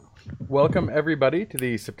Welcome everybody to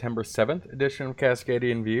the September 7th edition of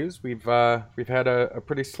Cascadian Views. We've had a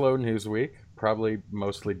pretty slow news week, probably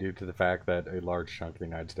mostly due to the fact that a large chunk of the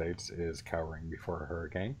United States is cowering before a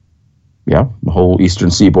hurricane. Yeah, the whole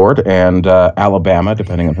eastern seaboard and Alabama,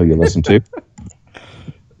 depending on who you listen to.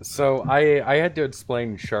 So I had to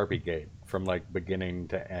explain Sharpiegate from like beginning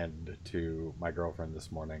to end to my girlfriend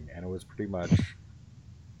this morning, and it was pretty much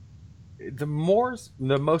the most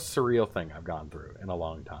surreal thing I've gone through in a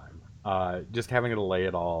long time. Just having to lay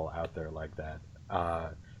it all out there like that.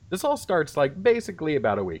 This all starts like basically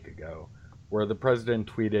about a week ago, where the president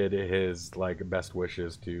tweeted his like best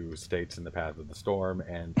wishes to states in the path of the storm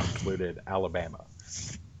and included Alabama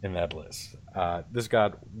in that list. This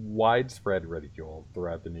got widespread ridicule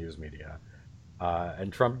throughout the news media,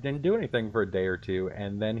 and Trump didn't do anything for a day or two,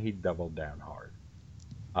 and then he doubled down hard.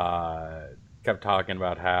 Kept talking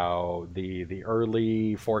about how the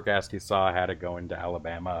early forecast he saw had it going to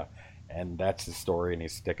Alabama, and that's the story, and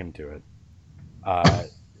he's sticking to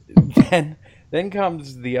it. Then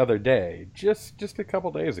comes the other day, just a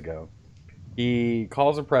couple days ago. He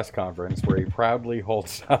calls a press conference where he proudly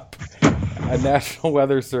holds up a National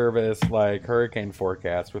Weather Service like hurricane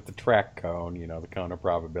forecast with the track cone, you know, the cone of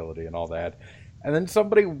probability and all that. And then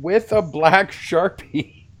somebody with a black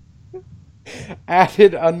Sharpie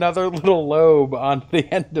added another little lobe on the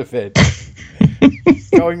end of it,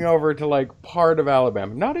 going over to like part of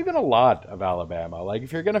Alabama. Not even a lot of Alabama. Like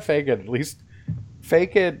if you're gonna fake it, at least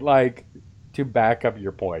fake it like to back up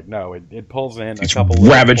your point. No, it pulls in a couple.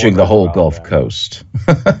 Ravaging the whole Gulf Coast.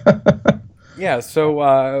 Yeah,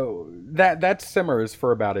 so that simmers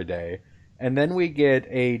for about a day, and then we get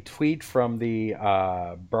a tweet from the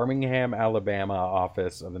Birmingham, Alabama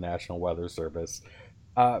office of the National Weather Service,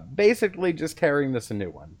 basically just tearing this a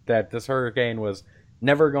new one, that this hurricane was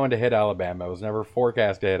never going to hit Alabama, it was never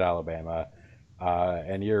forecast to hit Alabama,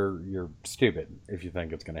 and you're stupid if you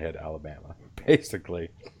think it's going to hit Alabama, basically.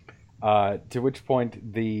 To which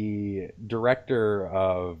point the director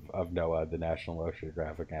of NOAA, the National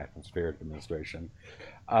Oceanographic and Atmospheric Administration,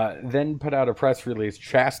 then put out a press release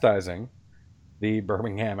chastising the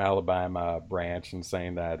Birmingham, Alabama branch and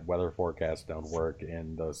saying that weather forecasts don't work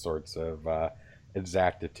in those sorts of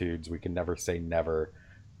exactitudes. We can never say never.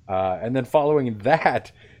 And then following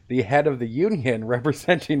that, the head of the union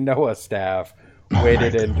representing NOAA staff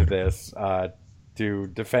waded into this to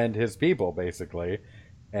defend his people, basically,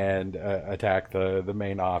 and attack the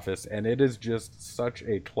main office. And it is just such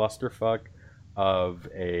a clusterfuck of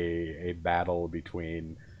a battle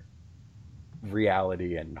between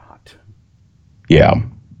reality and not. Yeah.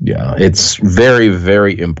 It's very,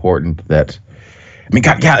 very important that, I mean,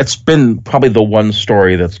 God, yeah, it's been probably the one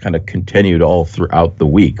story that's kind of continued all throughout the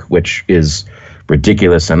week, which is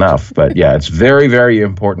ridiculous enough. But yeah, it's very, very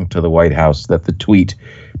important to the White House that the tweet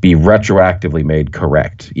be retroactively made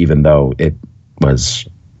correct, even though it was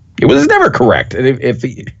never correct. And if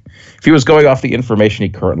he was going off the information he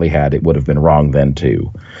currently had, it would have been wrong then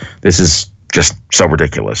too. This is just so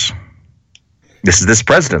ridiculous. This is this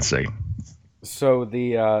presidency. So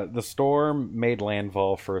the storm made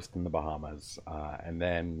landfall first in the Bahamas, and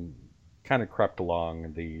then kind of crept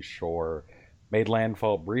along the shore, made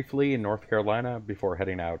landfall briefly in North Carolina before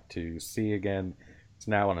heading out to sea again. It's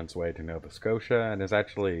now on its way to Nova Scotia and is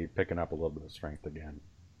actually picking up a little bit of strength again.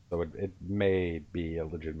 So it may be a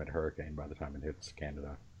legitimate hurricane by the time it hits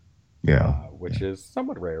Canada. Yeah. Which is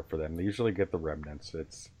somewhat rare for them. They usually get the remnants.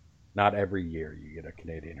 It's not every year you get a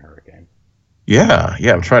Canadian hurricane. Yeah.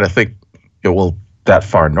 I'm trying to think. Well, that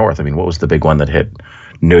far north. I mean, what was the big one that hit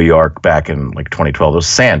New York back in like 2012? It was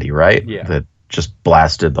Sandy, right? Yeah. That just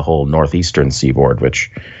blasted the whole northeastern seaboard,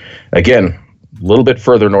 which, again, a little bit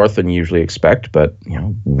further north than you usually expect, but, you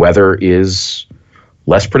know, weather is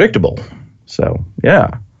less predictable. So, yeah.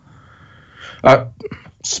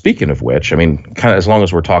 Speaking of which, I mean, kind of as long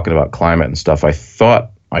as we're talking about climate and stuff, I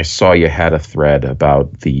thought I saw you had a thread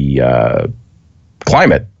about the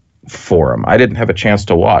climate forum. I didn't have a chance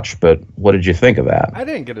to watch, but what did you think of that? I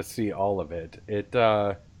didn't get to see all of it. It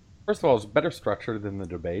first of all, it's better structured than the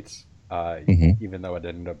debates, even though it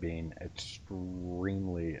ended up being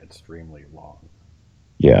extremely long.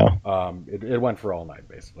 Yeah. It went for all night,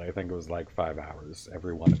 basically. I think it was like 5 hours.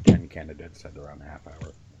 Every one of 10 candidates had their own half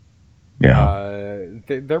hour. Yeah.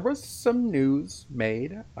 There was some news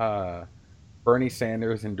made. Bernie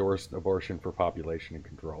Sanders endorsed abortion for population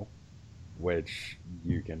control, which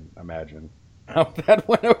you can imagine how that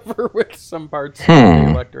went over with some parts of the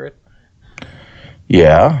electorate.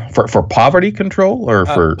 Yeah. For poverty control or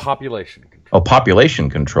for population control? Oh, population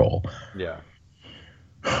control. Yeah.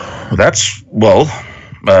 That's, well,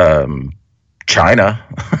 China.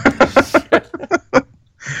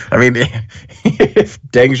 I mean, if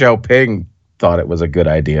Deng Xiaoping thought it was a good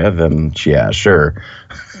idea, then yeah, sure.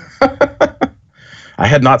 I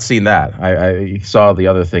had not seen that. I saw the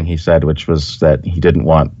other thing he said, which was that he didn't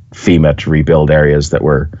want FEMA to rebuild areas that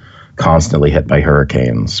were constantly hit by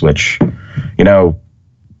hurricanes, which,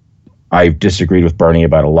 I've disagreed with Bernie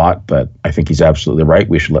about a lot, but I think he's absolutely right.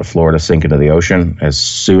 We should let Florida sink into the ocean as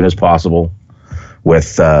soon as possible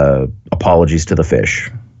with apologies to the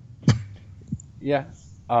fish. Yeah.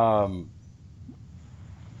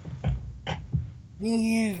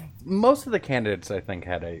 Most of the candidates, I think,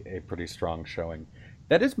 had a pretty strong showing.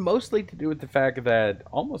 That is mostly to do with the fact that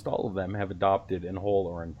almost all of them have adopted, in whole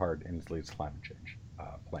or in part, Inslee's climate change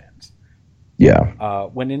plans. Yeah.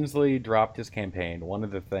 When Inslee dropped his campaign, one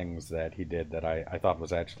of the things that he did that I thought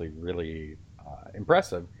was actually really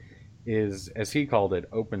impressive is, as he called it,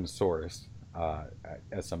 open source.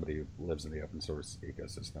 As somebody who lives in the open source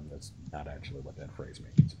ecosystem, that's not actually what that phrase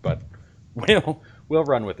means, but we'll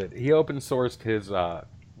run with it. He open sourced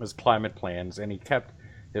his climate plans, and he kept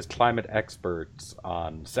his climate experts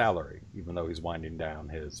on salary, even though he's winding down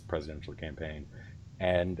his presidential campaign,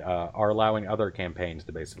 and are allowing other campaigns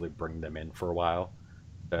to basically bring them in for a while,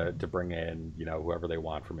 to bring in whoever they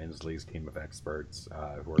want from Inslee's team of experts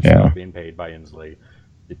who are still being paid by Inslee,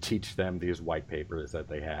 to teach them these white papers that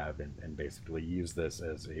they have, and basically use this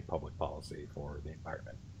as a public policy for the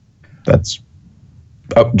environment. That's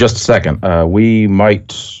just a second. We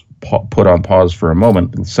might put on pause for a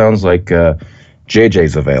moment. It sounds like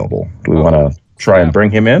JJ's available. Do we want to try and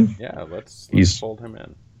bring him in? Yeah, let's fold him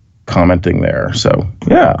in. Commenting there, so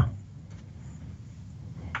yeah.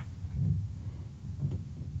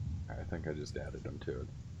 I think I just added him to it.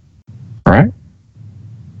 All right.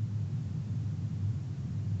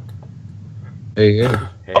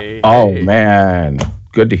 Hey. Oh, man.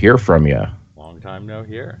 Good to hear from you. Long time no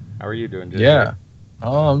hear. How are you doing, JJ? Yeah.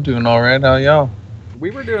 Oh, I'm doing all right. How y'all?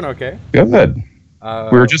 We were doing okay. Good. We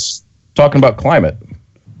were just talking about climate.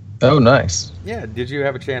 Oh, nice. Yeah. Did you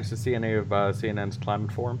have a chance to see any of CNN's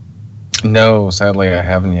Climate Forum? No, sadly, I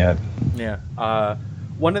haven't yet. Yeah.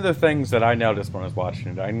 One of the things that I noticed when I was watching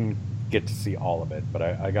it, I didn't get to see all of it, but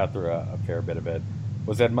I got through a fair bit of it,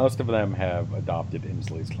 was that most of them have adopted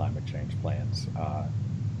Inslee's climate change plans.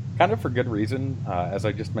 Kind of for good reason. As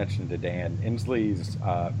I just mentioned to Dan, Inslee's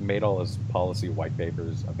made all his policy white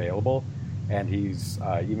papers available, and he's,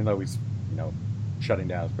 even though he's, shutting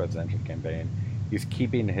down his presidential campaign, he's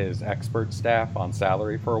keeping his expert staff on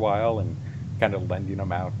salary for a while and kind of lending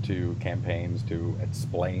them out to campaigns to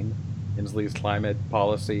explain Inslee's climate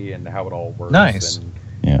policy and how it all works. Nice. And,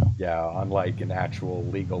 yeah, on like an actual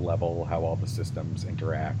legal level, how all the systems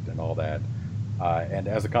interact and all that. And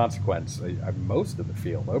as a consequence, most of the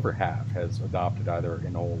field, over half, has adopted either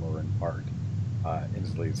in whole or in part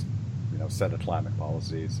Inslee's, set of climate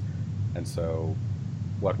policies. And so,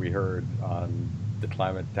 what we heard on the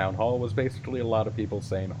climate town hall was basically a lot of people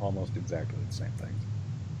saying almost exactly the same things.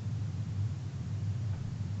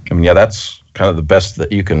 I mean, that's kind of the best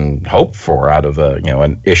that you can hope for out of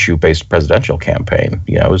an issue-based presidential campaign.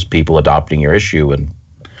 Is people adopting your issue and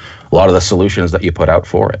a lot of the solutions that you put out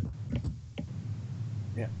for it.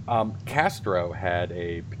 Yeah, Castro had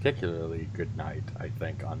a particularly good night, I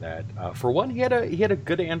think, on that. For one, he had a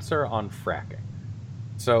good answer on fracking.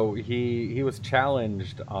 So he was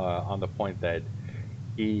challenged on the point that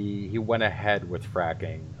he went ahead with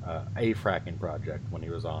fracking, a fracking project, when he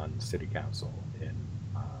was on city council in,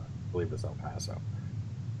 I believe it was El Paso.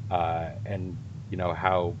 And,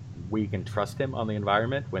 how we can trust him on the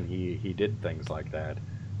environment when he did things like that.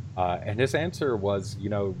 And his answer was,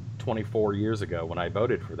 24 years ago when I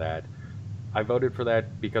voted for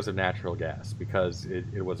that because of natural gas, because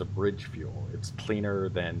it was a bridge fuel. It's cleaner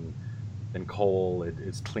than coal.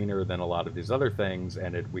 It's cleaner than a lot of these other things,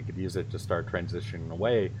 and we could use it to start transitioning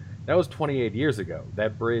away. That was 28 years ago.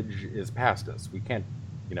 That bridge is past us. We can't,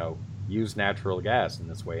 use natural gas in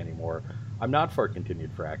this way anymore. I'm not for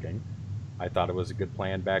continued fracking. I thought it was a good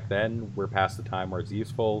plan back then. We're past the time where it's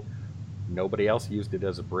useful. Nobody else used it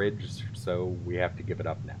as a bridge, so we have to give it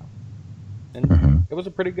up now. And it was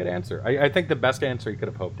a pretty good answer. I think the best answer he could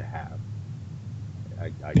have hoped to have.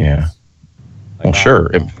 I guess. Well,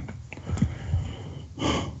 sure. I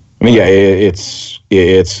mean, it's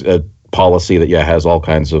a policy that has all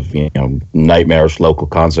kinds of nightmarish local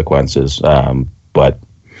consequences. But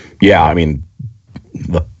I mean,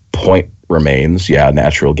 the point remains.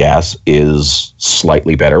 Natural gas is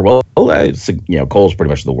slightly better. Well, coal is pretty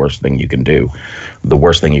much the worst thing you can do, the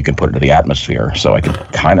worst thing you can put into the atmosphere. So I can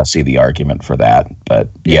kind of see the argument for that. But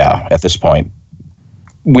at this point,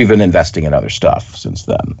 we've been investing in other stuff since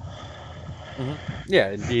then. Mm-hmm. Yeah,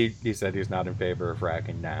 and he said he's not in favor of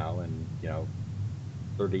fracking now, and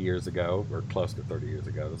 30 years ago, or close to 30 years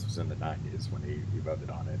ago, this was in the 90s when he voted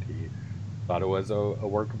on it. He thought it was a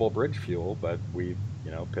workable bridge fuel, but we've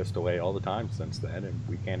pissed away all the time since then, and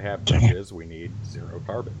we can't have bridges. We need zero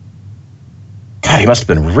carbon. God, he must have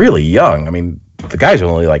been really young. I mean, the guy's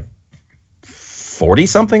only like 40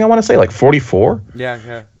 something. I want to say like 44.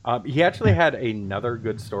 Yeah. He actually had another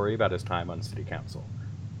good story about his time on city council.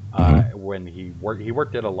 When he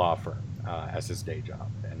worked at a law firm as his day job,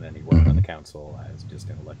 and then he worked on the council as just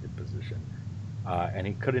an elected position. And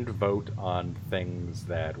he couldn't vote on things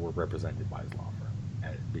that were represented by his law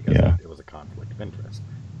firm because it was a conflict of interest.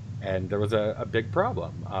 And there was a big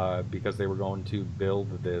problem because they were going to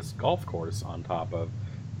build this golf course on top of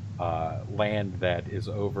land that is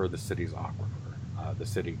over the city's aquifer. The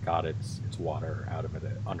city got its water out of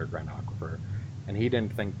an underground aquifer. And he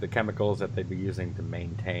didn't think the chemicals that they'd be using to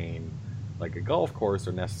maintain like a golf course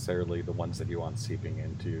are necessarily the ones that you want seeping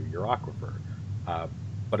into your aquifer.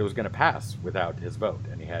 But it was going to pass without his vote,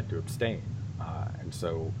 and he had to abstain. And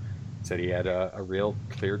so said he had a real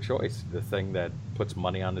clear choice, the thing that puts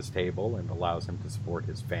money on his table and allows him to support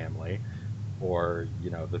his family, or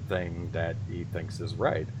the thing that he thinks is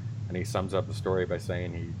right. And he sums up the story by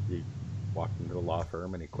saying he walked into the law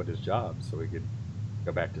firm and he quit his job so he could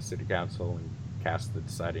go back to city council and cast the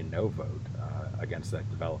deciding no vote against that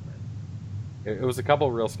development. It was a couple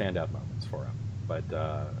of real standout moments for him, but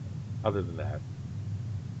other than that,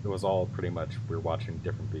 it was all pretty much we're watching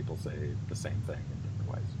different people say the same thing in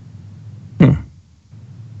different ways.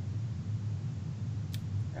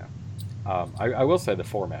 Yeah, I will say the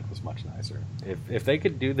format was much nicer. If they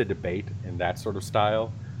could do the debate in that sort of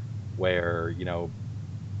style, where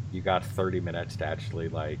you got 30 minutes to actually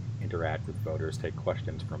like interact with voters, take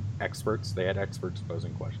questions from experts. They had experts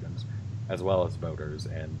posing questions, as well as voters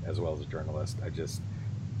and as well as journalists.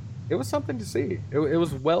 It was something to see. It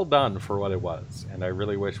was well done for what it was, and I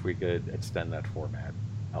really wish we could extend that format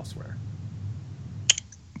elsewhere.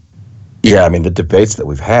 Yeah, I mean, the debates that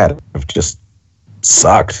we've had have just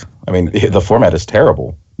sucked. I mean, the format is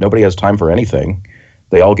terrible. Nobody has time for anything.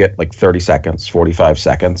 They all get like 30 seconds, 45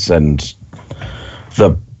 seconds, and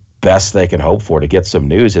the best they can hope for to get some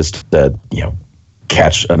news is to,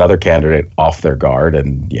 catch another candidate off their guard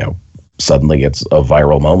and, suddenly it's a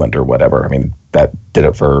viral moment or whatever. I mean, that did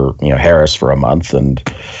it for, Harris for a month, and,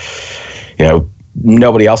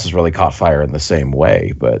 nobody else has really caught fire in the same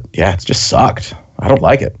way. But yeah, it's just sucked. I don't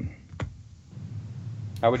like it.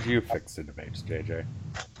 How would you fix the debates, JJ?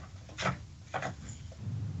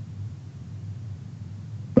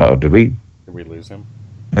 Oh, did we lose him?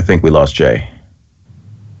 I think we lost Jay.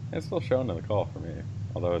 It's still showing in the call for me,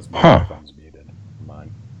 although his microphone's muted.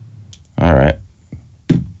 Mine. All right.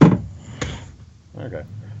 Okay.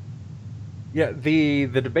 Yeah, the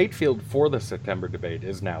debate field for the September debate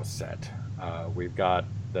is now set. We've got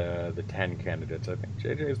the 10 candidates. I think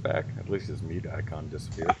JJ's back. At least his mute icon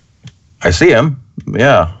disappeared. I see him.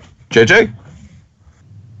 Yeah. JJ?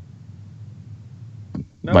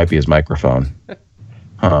 No. Might be his microphone.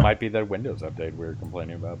 Huh. It might be that Windows update we were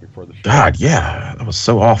complaining about before the show. God, yeah. That was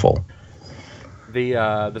so awful.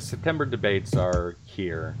 The September debates are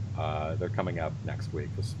here. They're coming up next week.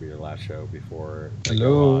 This will be your last show before they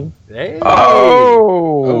go on. Hey!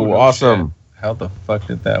 Oh, no awesome. Shit. How the fuck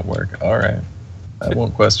did that work? All right. I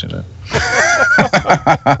won't question it.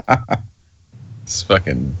 This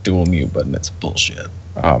fucking dual mute button, it's bullshit.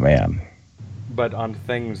 Oh, man. But on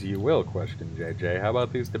things you will question, JJ, how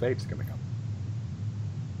about these debates coming up?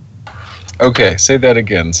 Okay, say that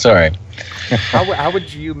again. Sorry. How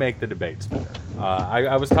would you make the debates better?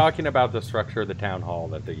 I was talking about the structure of the town hall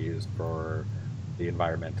that they used for the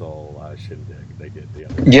environmental shindig they did the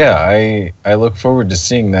other day. Yeah, I look forward to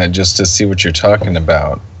seeing that just to see what you're talking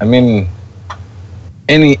about. I mean,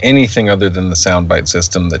 anything other than the soundbite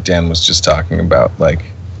system that Dan was just talking about, like,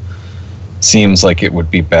 seems like it would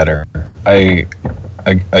be better. I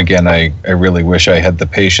really wish I had the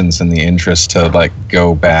patience and the interest to like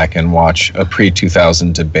go back and watch a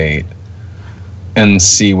pre-2000 debate and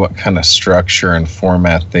see what kind of structure and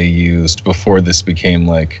format they used before this became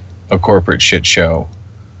like a corporate shit show.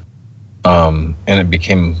 And it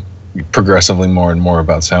became progressively more and more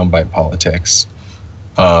about soundbite politics.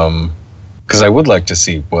 Because I would like to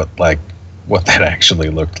see what that actually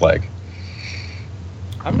looked like.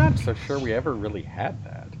 I'm not so sure we ever really had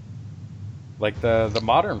that. Like the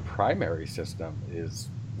modern primary system is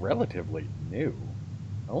relatively new.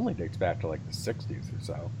 It only dates back to like the 60s or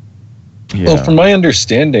so. Yeah. Well, from my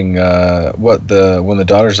understanding, when the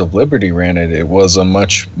Daughters of Liberty ran it, it was a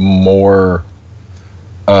much more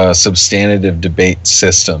substantive debate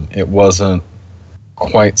system. It wasn't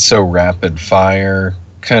quite so rapid fire,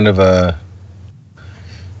 kind of a,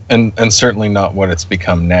 and certainly not what it's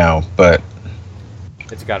become now, but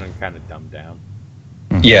it's gotten kind of dumbed down.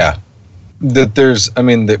 Yeah,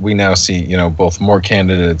 that we now see, both more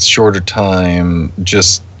candidates, shorter time,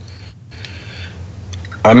 just,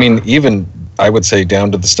 even I would say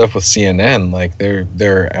down to the stuff with CNN, like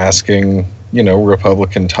they're asking,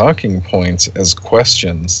 Republican talking points as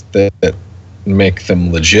questions that make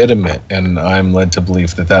them legitimate, and I'm led to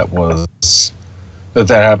believe that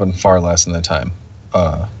happened far less in the time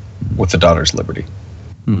with the daughter's liberty.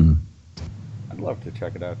 I'd love to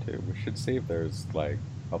check it out too. We should see if there's like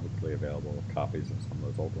publicly available copies of some of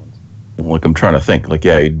those old ones. Like, I'm trying to think. Like,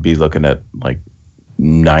 yeah, you'd be looking at like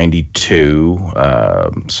 92.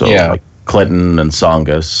 Like Clinton and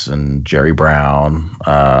Tsongas and Jerry Brown.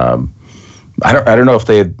 I don't know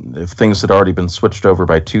if things had already been switched over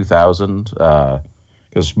by 2000.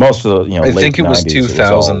 Because most of the I late think it was 90s,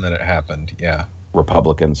 2000 that it happened. Yeah,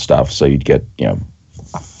 Republican stuff. So you'd get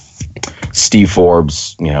Steve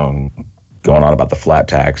Forbes going on about the flat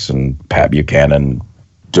tax and Pat Buchanan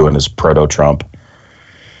doing his proto-Trump.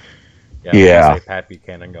 Yeah. Say Pat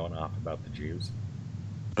Buchanan going off about the Jews.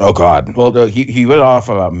 Oh God! Well, he went off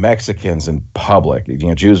about Mexicans in public.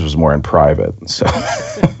 Jews was more in private. So,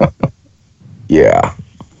 yeah,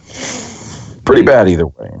 pretty bad either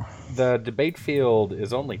way. The debate field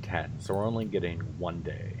is only 10, so we're only getting 1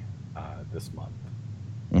 day this month.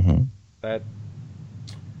 Mm-hmm. That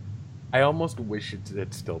I almost wish it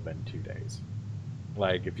had still been 2 days.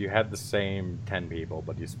 Like if you had the same 10 people,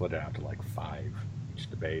 but you split it out to like 5 each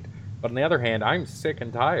debate. But on the other hand, I'm sick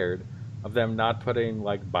and tired of them not putting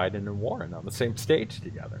like Biden and Warren on the same stage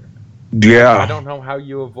together. Yeah. I don't know how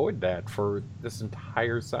you avoid that for this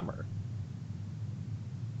entire summer.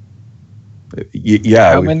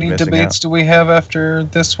 Yeah. How many debates do we have after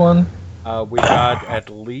this one? We got at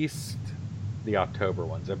least the October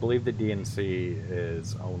ones. I believe the DNC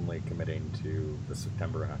is only committing to the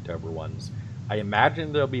September and October ones. I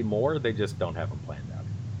imagine there'll be more. They just don't have them planned out.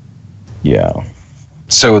 Yeah.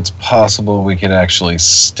 So it's possible we could actually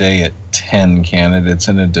stay at 10 candidates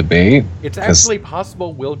in a debate? It's actually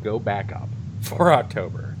possible we'll go back up for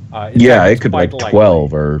October. It could be like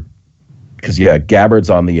 12 or... Because, Gabbard's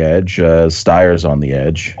on the edge, Steyer's on the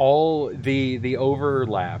edge. All the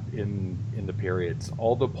overlap in the periods,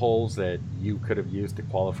 all the polls that you could have used to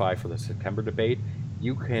qualify for the September debate,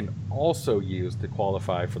 you can also use to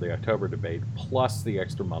qualify for the October debate, plus the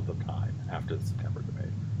extra month of time after the September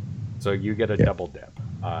debate. So you get a double dip.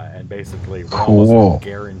 And basically, we're almost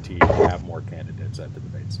guaranteed to have more candidates at the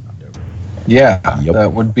debates in October. Yeah,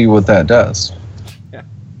 that would be what that does.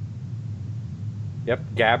 Yep,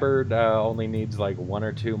 Gabbard only needs like 1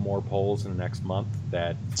 or 2 more polls in the next month.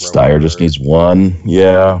 Steyer just needs 1.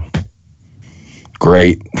 Yeah.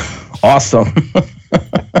 Great. Awesome.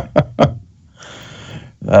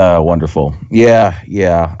 Wonderful. Yeah.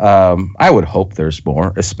 I would hope there's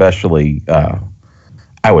more, especially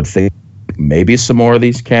I would think maybe some more of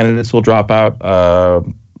these candidates will drop out,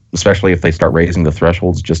 especially if they start raising the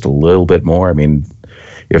thresholds just a little bit more. I mean,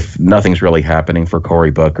 if nothing's really happening for Cory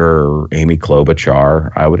Booker or Amy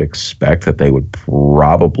Klobuchar, I would expect that they would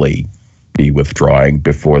probably be withdrawing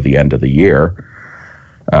before the end of the year.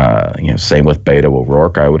 Same with Beto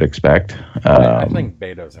O'Rourke, I would expect. I think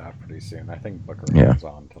Beto's out pretty soon. I think Booker goes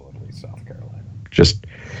on till at least South Carolina. Just,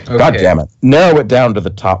 God damn it, narrow it down to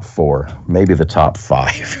the top 4, maybe the top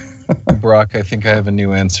 5. Brock, I think I have a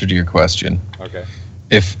new answer to your question. Okay.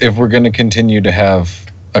 If we're going to continue to have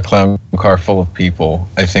a clown car full of people,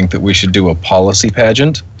 I think that we should do a policy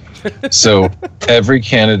pageant. So every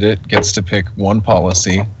candidate gets to pick one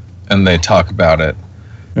policy and they talk about it.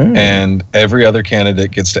 And every other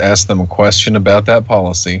candidate gets to ask them a question about that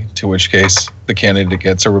policy, to which case the candidate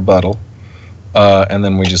gets a rebuttal. And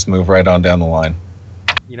then we just move right on down the line.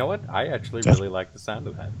 You know what? I actually really like the sound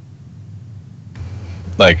of that.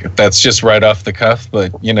 Like, that's just right off the cuff,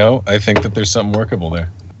 but, I think that there's something workable there.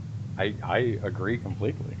 I agree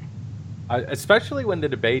completely. Especially when the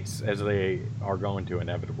debates, as they are going to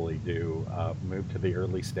inevitably do, move to the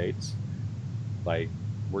early states. Like,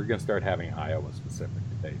 we're going to start having Iowa-specific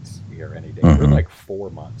debates here any day. We're like 4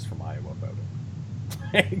 months from Iowa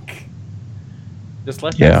voting. Just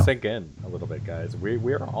let that sink in a little bit, guys.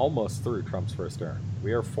 We're almost through Trump's first term.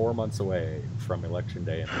 We are 4 months away from Election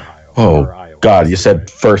Day in Ohio. Oh, God, you said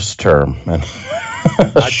first term. And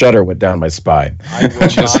a shudder went down my spine. I will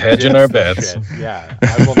just hedging our bets. Yeah,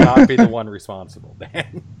 I will not be the one responsible,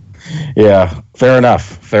 Dan. Yeah, fair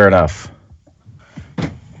enough.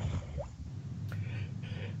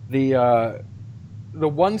 the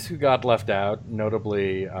ones who got left out,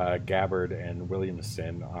 notably Gabbard and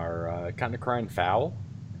Williamson, are kind of crying foul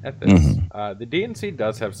at this. The DNC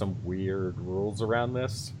does have some weird rules around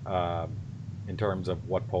this in terms of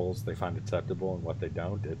what polls they find acceptable and what they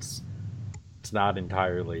don't. It's not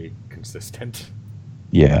entirely consistent.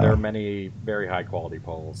 Yeah. There are many very high quality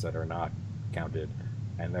polls that are not counted,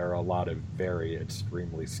 and there are a lot of very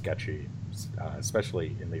extremely sketchy,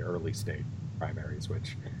 especially in the early state primaries,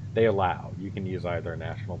 which they allow. You can use either a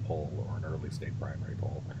national poll or an early state primary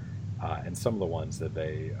poll. And some of the ones that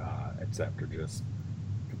they accept are just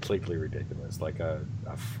completely ridiculous, like a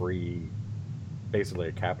free, basically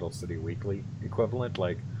a Capital City Weekly equivalent,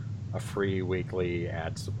 like a free weekly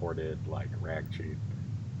ad-supported like rag sheet.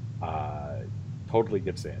 Totally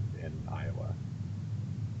gets in Iowa.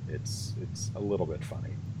 It's a little bit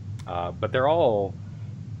funny, but they're all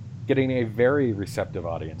getting a very receptive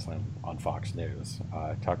audience on Fox News.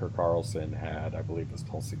 Tucker Carlson had, I believe, it was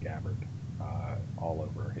Tulsi Gabbard all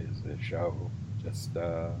over his show just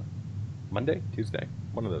Monday, Tuesday,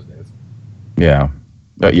 one of those days. Yeah,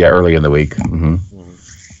 early in the week.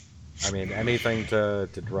 I mean, anything to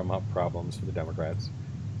drum up problems for the Democrats.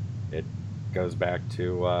 It goes back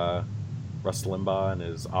to Russ Limbaugh and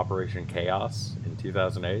his Operation Chaos in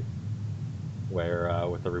 2008, where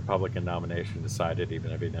with the Republican nomination decided,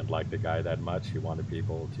 even if he didn't like the guy that much, he wanted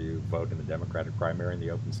people to vote in the Democratic primary in the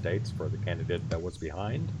open states for the candidate that was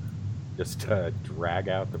behind, just to drag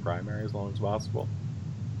out the primary as long as possible.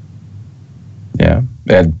 Yeah,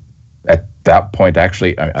 and at that point,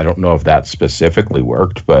 actually, I don't know if that specifically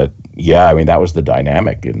worked, but yeah, I mean, that was the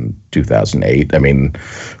dynamic in 2008. I mean,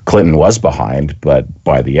 Clinton was behind, but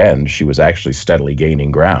by the end, she was actually steadily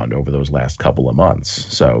gaining ground over those last couple of months.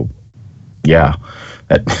 So, yeah,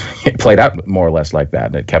 it played out more or less like that,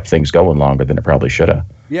 and it kept things going longer than it probably should have.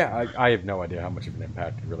 Yeah, I have no idea how much of an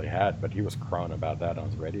impact it really had, but he was crowing about that on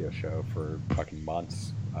his radio show for fucking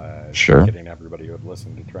months. Sure. Getting everybody who would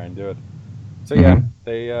listen to try and do it. So yeah,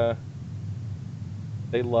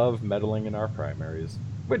 they love meddling in our primaries,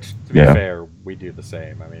 which, to be fair, we do the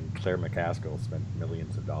same. I mean, Claire McCaskill spent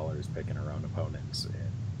millions of dollars picking her own opponents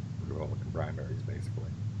in Republican primaries,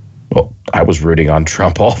 basically. Well, I was rooting on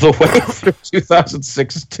Trump all the way through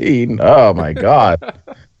 2016. Oh, my God.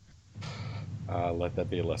 Let that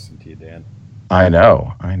be a lesson to you, Dan. I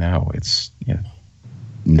know. It's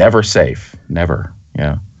never safe. Never.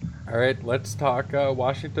 Yeah. All right, let's talk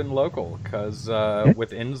Washington local, because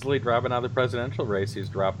with Inslee dropping out of the presidential race, he's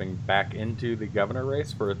dropping back into the governor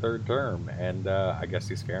race for a third term, and I guess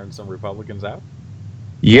he's scaring some Republicans out.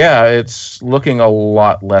 Yeah, it's looking a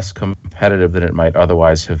lot less competitive than it might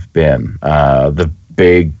otherwise have been. The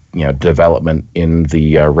big, development in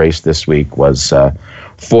the race this week was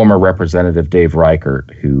former Representative Dave Reichert,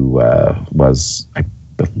 who was, I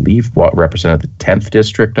believe, represented the 10th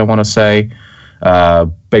district, I want to say.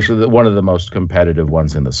 Basically one of the most competitive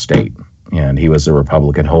ones in the state. And he was a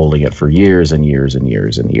Republican holding it for years and years and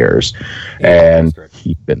years and years. And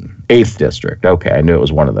he's been 8th district. Okay, I knew it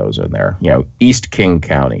was one of those in there. East King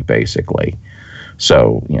County, basically.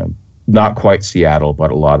 So, not quite Seattle,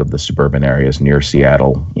 but a lot of the suburban areas near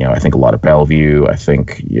Seattle. I think a lot of Bellevue. I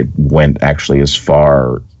think it went actually as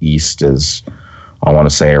far east as, I want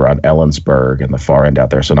to say, around Ellensburg and the far end out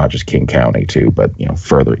there. So not just King County too, but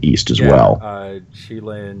further east as well.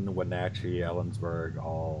 Chelan, Wenatchee, Ellensburg,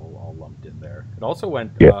 all lumped in there. It also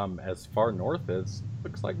went as far north as,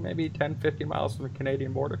 looks like maybe 10, 50 miles from the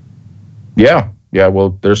Canadian border. Yeah.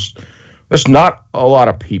 Well, there's not a lot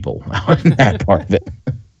of people out in that part of it.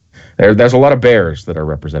 There's a lot of bears that are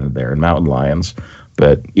represented there and mountain lions,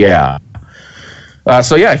 but yeah.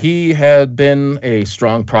 He had been a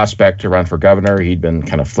strong prospect to run for governor. He'd been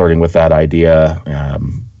kind of flirting with that idea,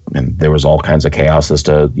 and there was all kinds of chaos as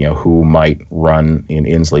to who might run in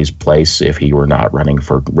Inslee's place if he were not running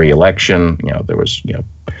for re-election. There was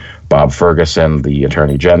Bob Ferguson, the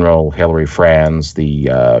Attorney General, Hillary Franz,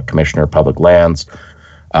 the Commissioner of Public Lands.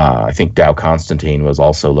 I think Dow Constantine was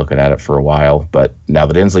also looking at it for a while, but now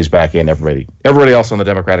that Inslee's back in, everybody else on the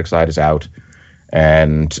Democratic side is out.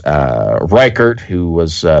 And Reichert, who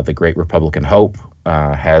was the great Republican hope,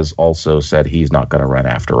 has also said he's not going to run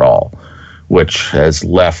after all, which has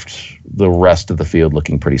left the rest of the field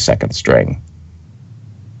looking pretty second string.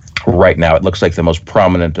 Right now, it looks like the most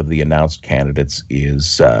prominent of the announced candidates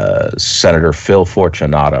is Senator Phil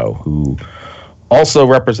Fortunato, who also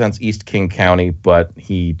represents East King County, but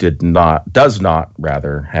he does not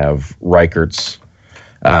have Reichert's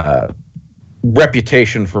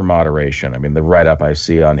reputation for moderation. I mean, the write-up I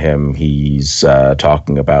see on him, he's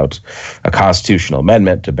talking about a constitutional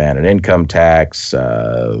amendment to ban an income tax,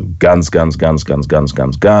 guns.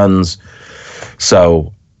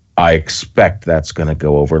 So I expect that's going to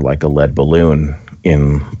go over like a lead balloon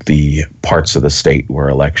in the parts of the state where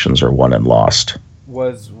elections are won and lost.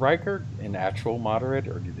 Was Reichert an actual moderate,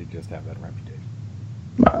 or did he just have that reputation?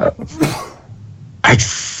 I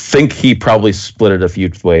think he probably split it a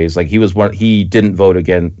few ways. Like he didn't vote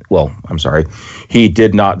again. Well, I'm sorry. He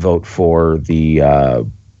did not vote for the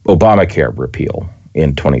Obamacare repeal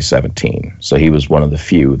in 2017. So he was one of the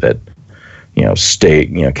few that,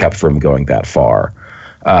 kept from going that far.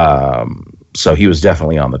 So he was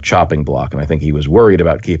definitely on the chopping block, and I think he was worried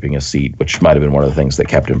about keeping a seat, which might have been one of the things that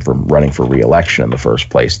kept him from running for re-election in the first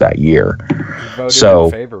place that year. He voted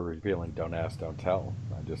in favor of repealing Don't Ask, Don't Tell.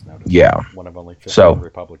 I just noticed. Yeah. One of only 15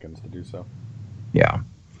 Republicans to do so. Yeah.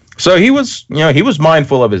 So he was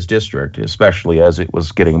mindful of his district, especially as it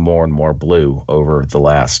was getting more and more blue over the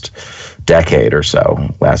last decade or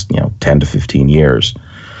so, 10 to 15 years.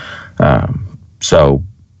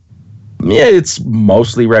 It's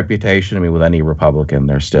mostly reputation. I mean, with any Republican,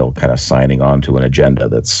 they're still kind of signing on to an agenda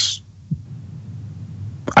that's,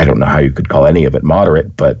 I don't know how you could call any of it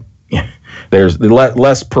moderate, but there's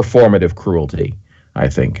less performative cruelty, I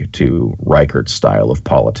think, to Reichert's style of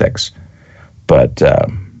politics. But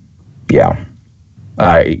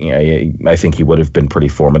I think he would have been pretty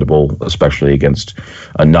formidable, especially against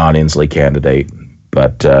a non-Inslee candidate.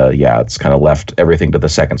 But it's kind of left everything to the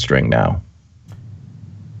second string now.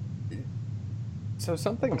 So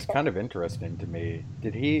something's kind of interesting to me.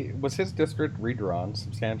 Was his district redrawn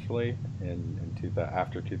substantially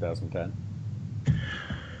after 2010?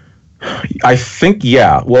 I think,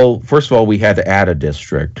 yeah. Well, first of all, we had to add a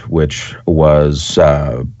district, which was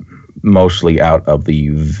mostly out of the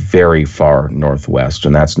very far northwest,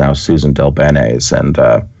 and that's now Susan DelBene's. And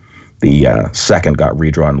the second got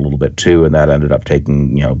redrawn a little bit too, and that ended up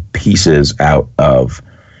taking pieces out of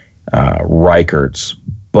Reichert's.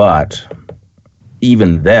 But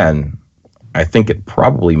even then, I think it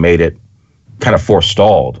probably made it kind of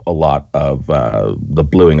forestalled a lot of the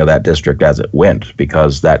bluing of that district as it went,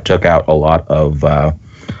 because that took out a lot of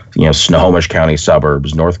Snohomish County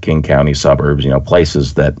suburbs, North King County suburbs,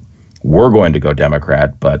 places that were going to go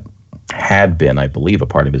Democrat, but had been, I believe, a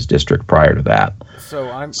part of his district prior to that. So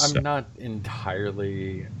I'm not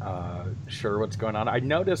entirely sure what's going on. I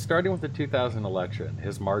noticed starting with the 2000 election,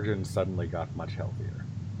 his margins suddenly got much healthier,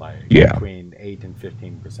 between 8 and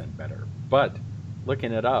 15% better. But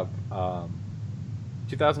looking it up,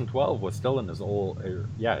 2012 was still in his old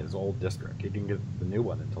district. He didn't get the new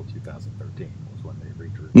one until 2013 was when they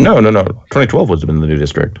redrew. No. 2012 was in the new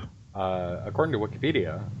district. According to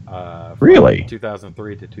Wikipedia, really?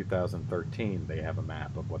 2003 to 2013, they have a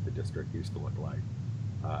map of what the district used to look like,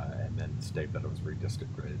 and then state that it was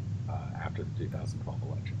redistricted after the 2012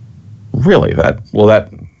 election. Really? That's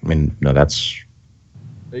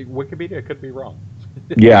Wikipedia could be wrong.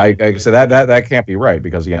 Yeah, I said that can't be right,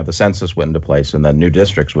 because the census went into place and then new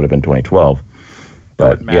districts would have been 2012.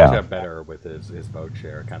 But it matched up better with his vote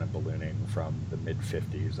share kind of ballooning from the mid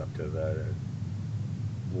 50s up to the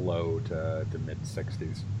low to mid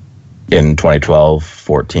 60s. In 2012,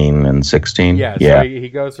 14, and 16? Yeah, so he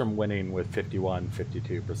goes from winning with 51,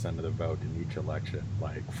 52% of the vote in each election,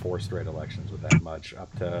 like 4 straight elections with that much, up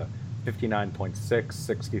to 59.6,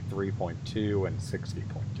 63.2, and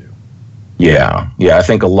 60.2. Yeah. I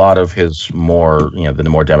think a lot of his more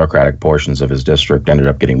Democratic portions of his district ended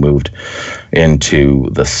up getting moved into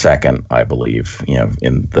the second, I believe,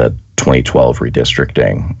 in the 2012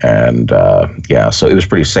 redistricting. And so it was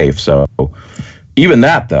pretty safe. So even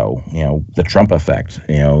that, though, the Trump effect,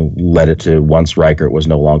 led it to, once Reichert was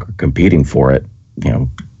no longer competing for it,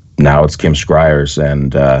 now it's Kim Scryers.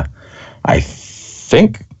 And I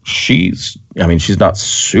think she's not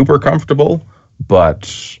super comfortable,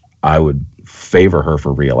 but I would favor her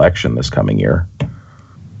for re-election this coming year.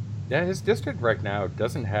 Yeah, his district right now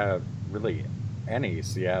doesn't have really any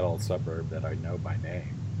Seattle suburb that I know by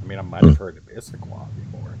name. I mean, I might have heard of Issaquah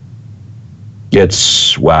before.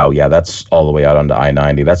 That's all the way out onto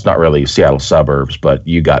I-90. That's not really Seattle suburbs, but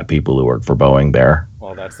you got people who work for Boeing there.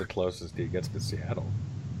 Well, that's the closest he gets to Seattle.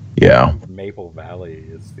 Yeah. Maple Valley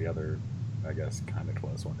is the other, I guess, kind of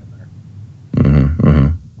close one in there.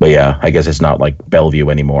 But yeah, I guess it's not like Bellevue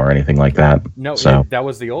anymore or anything like that. No, that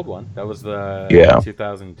was the old one. That was the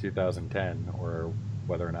 2010, or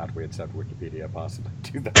whether or not we had set Wikipedia, possibly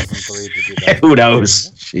 2003 to 2000. Who knows?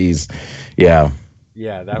 Jeez. Yeah.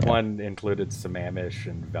 Yeah, that one included Sammamish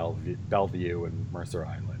and Bellevue and Mercer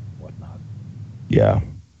Island, whatnot. Yeah.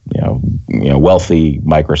 Wealthy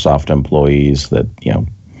Microsoft employees that,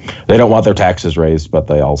 they don't want their taxes raised, but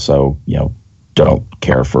they also, don't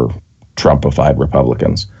care for Trumpified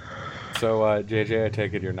Republicans. So, JJ, I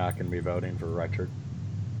take it you're not going to be voting for Rutgers?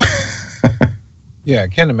 Yeah,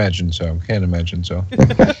 can't imagine so.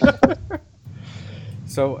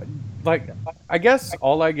 So, like, I guess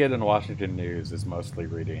all I get in Washington news is mostly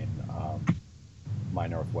reading My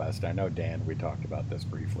Northwest. I know, Dan, we talked about this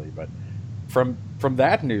briefly, but from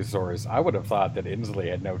that news source, I would have thought that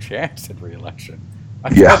Inslee had no chance at re-election.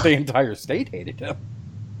 I thought the entire state hated him.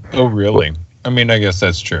 Oh, really? I mean, I guess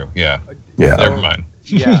that's true. Yeah. Yeah. Never mind.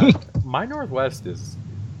 Yeah. My Northwest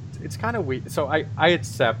it's kind of weird. So I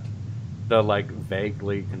accept the, like,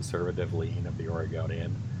 vaguely conservative lean of the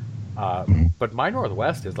Oregonian. But My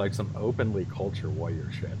Northwest is like some openly culture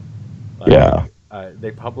warrior shit. Like, Yeah.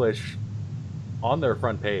 They publish on their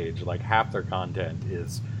front page, like, half their content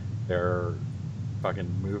is their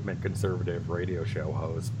fucking movement conservative radio show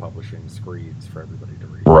host publishing screeds for everybody to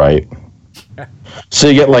read. Right. So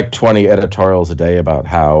you get like 20 editorials a day about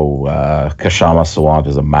how Kshama Sawant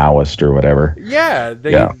is a Maoist or whatever. Yeah,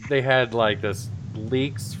 they had like this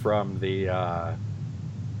leaks from the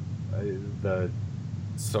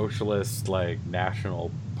socialist, like,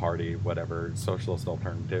 National Party, whatever, socialist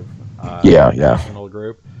alternative national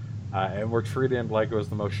group, and were treated like it was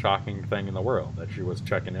the most shocking thing in the world that she was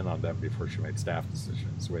checking in on them before she made staff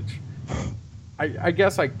decisions, which I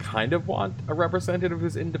guess I kind of want a representative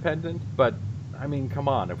who's independent, but I mean, come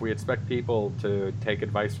on, if we expect people to take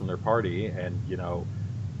advice from their party and, you know...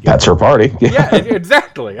 That's her party. Yeah,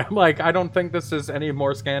 exactly. I'm like, I don't think this is any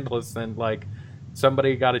more scandalous than, like,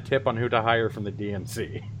 somebody got a tip on who to hire from the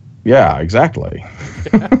DNC. Yeah, exactly.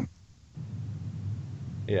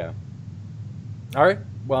 Yeah. All right.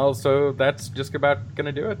 Well, so that's just about going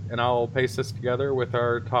to do it. And I'll paste this together with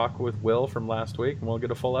our talk with Will from last week, and we'll get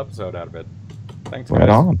a full episode out of it. Thanks, guys. Right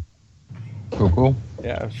on. Cool.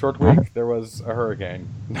 Yeah, short week. There was a hurricane.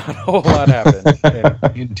 Not a whole lot happened.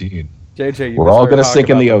 And Indeed. JJ, We're all going to sink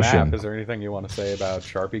in the ocean. Map. Is there anything you want to say about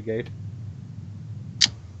Sharpie Gate?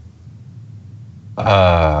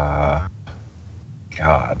 God.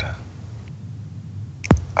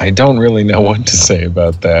 I don't really know what to say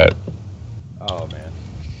about that. Oh, man.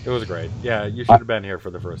 It was great. Yeah, you should have been here for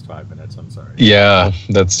the first 5 minutes. I'm sorry. Yeah,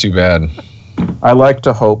 that's too bad. I like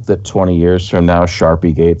to hope that 20 years from now,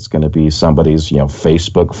 Sharpie Gate's going to be somebody's,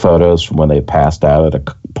 Facebook photos from when they passed out at a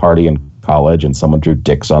party in college and someone drew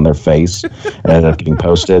dicks on their face and ended up getting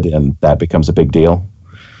posted, and that becomes a big deal.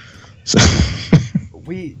 So.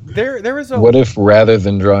 There is a... What if rather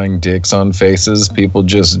than drawing dicks on faces, people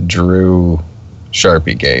just drew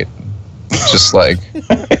Sharpie Gate? Just like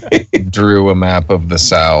drew a map of the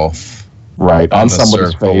South. Right, on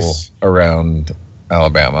someone's face. Around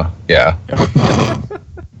Alabama. Yeah.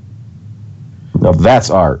 No, that's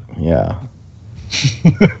art. Yeah.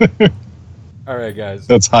 All right, guys.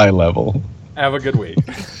 That's high level. Have a good week.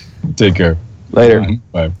 Take care. Later.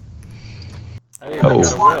 Bye. Hey,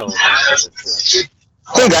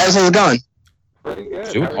 Hey guys, how's it going? Pretty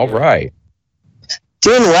good. Doing all right.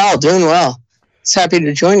 Doing well. Just happy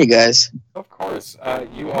to join you guys. Of course.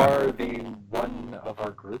 You are the one of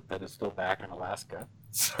our group that is still back in Alaska.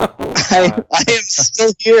 So, I am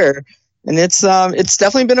still here, and it's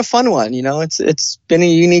definitely been a fun one. It's been a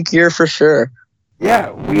unique year for sure.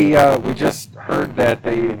 Yeah, we just heard that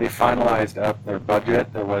they finalized up their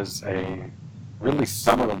budget. There was a really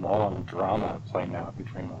summer-long drama playing out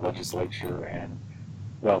between the legislature and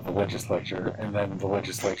the legislature and then the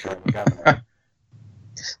legislature and the governor.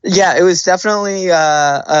 Yeah, it was definitely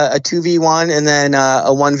a 2v1 and then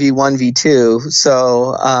a 1v1v2.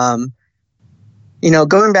 So,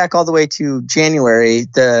 going back all the way to January,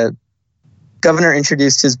 the governor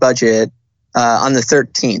introduced his budget on the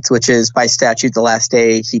 13th, which is by statute the last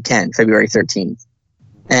day he can, February 13th.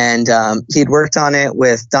 And he'd worked on it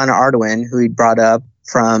with Donna Arduin, who he'd brought up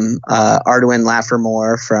from Arduin Laffer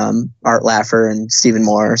Moore, from Art Laffer and Stephen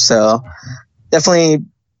Moore. So definitely a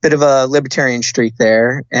bit of a libertarian streak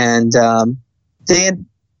there. And they had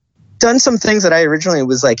done some things that I originally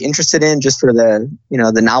was interested in just for the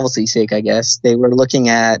novelty's sake, I guess. They were looking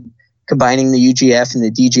at combining the UGF and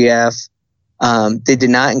the DGF. They did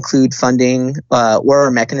not include funding or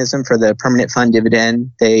a mechanism for the permanent fund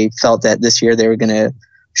dividend. They felt that this year they were going to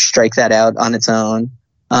strike that out on its own.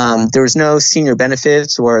 There was no senior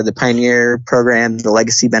benefits or the Pioneer program, the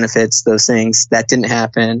legacy benefits, those things. That didn't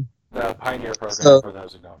happen. The Pioneer program, for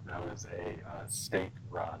those who don't know, is a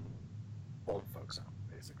state-run old folks home,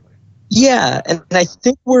 basically. Yeah, and I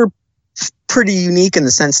think we're pretty unique in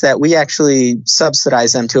the sense that we actually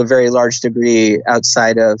subsidize them to a very large degree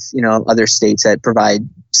outside of, other states that provide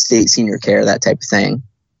state senior care, that type of thing.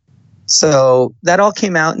 So that all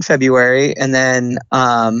came out in February. And then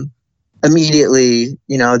immediately,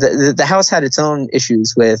 the House had its own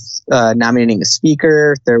issues with nominating a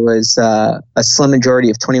speaker. There was a slim majority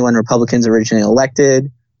of 21 Republicans originally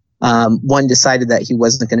elected. One decided that he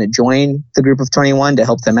wasn't going to join the group of 21 to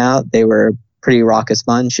help them out. They were a pretty raucous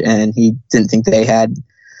bunch, and he didn't think they had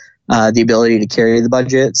the ability to carry the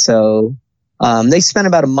budget. So they spent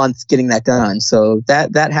about a month getting that done. So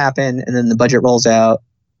that happened, and then the budget rolls out.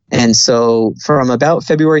 And so from about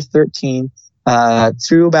February 13th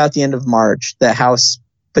through about the end of March, the House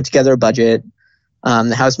put together a budget.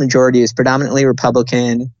 The House majority is predominantly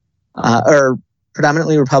Republican,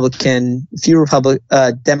 few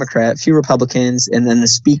Democrat, few Republicans, and then the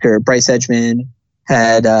Speaker, Bryce Edgman,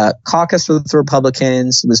 had caucused with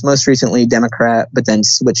Republicans, was most recently Democrat, but then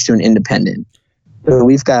switched to an independent. So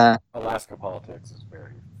we've got Alaska politics is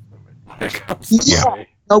very fluid when it comes to yeah.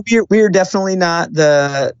 No, we're definitely not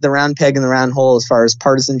the round peg in the round hole as far as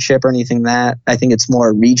partisanship or anything that. I think it's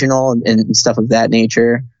more regional and stuff of that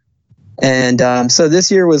nature. And so this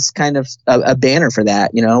year was kind of a banner for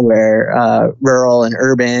that, where rural and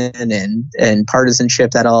urban and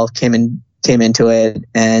partisanship, that all came into it.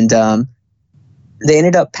 And they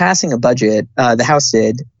ended up passing a budget, the House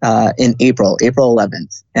did, in April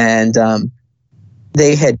 11th. And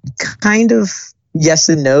they had kind of yes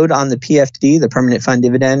and no'd on the PFD, the permanent fund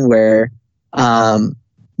dividend, where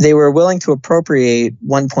they were willing to appropriate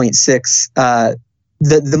 1.6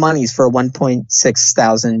 the monies for a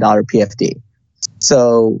 $1,600 PFD.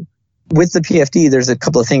 So with the PFD, there's a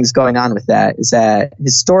couple of things going on with that. Is that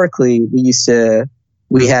historically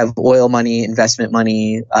we have oil money, investment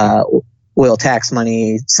money, oil tax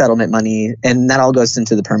money, settlement money, and that all goes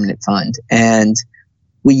into the permanent fund. And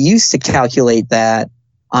we used to calculate that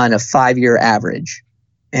on a 5-year average.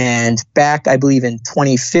 And back, I believe in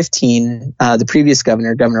 2015, the previous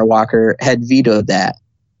Governor Walker, had vetoed that.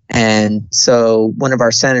 And so one of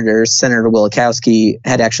our senators, Senator Wielechowski,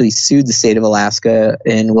 had actually sued the state of Alaska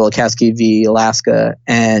in Wielechowski v. Alaska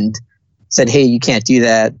and said, hey, you can't do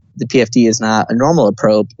that. The PFD is not a normal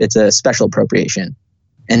it's a special appropriation.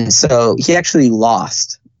 And so he actually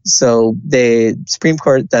lost. So the Supreme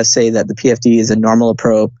Court does say that the PFD is a normal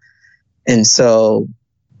appropriation. And so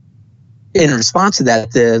in response to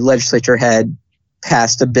that, the legislature had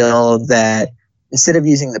passed a bill that instead of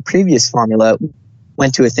using the previous formula,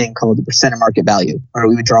 went to a thing called the percent of market value, where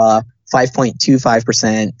we would draw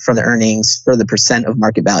 5.25% from the earnings for the percent of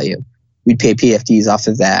market value. We'd pay PFDs off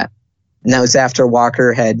of that. And that was after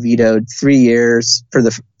Walker had vetoed 3 years. For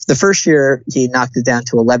the first year, he knocked it down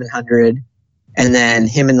to 1,100. And then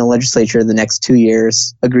him and the legislature the next 2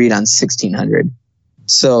 years agreed on 1,600.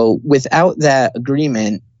 So without that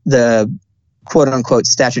agreement, the quote unquote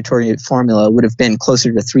statutory formula would have been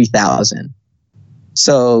closer to 3,000.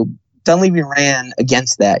 So Dunleavy ran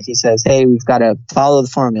against that. He says, hey, we've got to follow the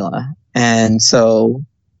formula. And so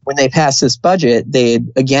when they passed this budget, they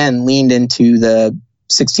again leaned into the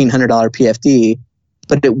 $1,600 PFD,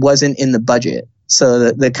 but it wasn't in the budget.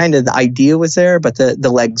 So the kind of the idea was there, but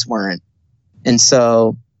the legs weren't. And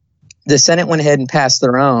so the Senate went ahead and passed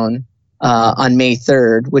their own on May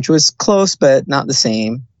 3rd, which was close, but not the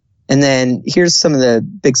same. And then here's some of the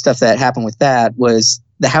big stuff that happened with that was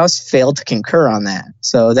the House failed to concur on that.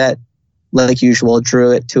 So that, like usual,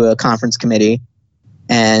 drew it to a conference committee.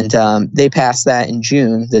 And they passed that in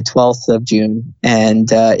June, the 12th of June. And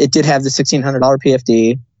it did have the $1,600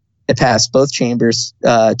 PFD. It passed both chambers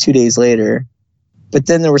 2 days later. But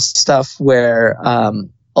then there was stuff where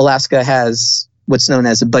Alaska has what's known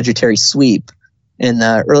as a budgetary sweep. In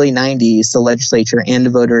the early 90s, the legislature and the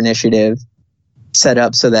voter initiative set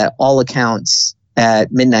up so that all accounts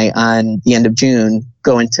at midnight on the end of June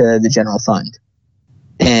go into the general fund.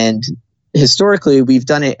 And historically, we've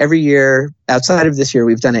done it every year. Outside of this year,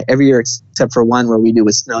 we've done it every year except for one where we do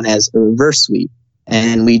what's known as a reverse sweep.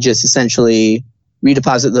 And we just essentially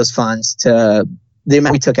redeposit those funds to the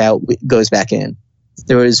amount we took out goes back in.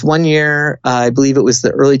 There was 1 year, I believe it was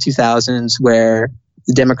the early 2000s, where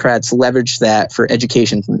the Democrats leveraged that for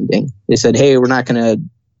education funding. They said, hey,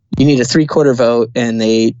 you need a 3/4 vote, and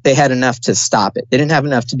they had enough to stop it. They didn't have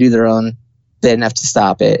enough to do their own. They had enough to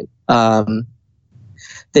stop it.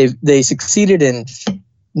 They succeeded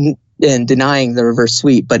in denying the reverse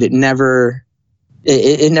sweep, but it never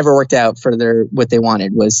worked out for what they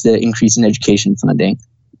wanted was the increase in education funding.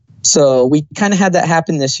 So we kind of had that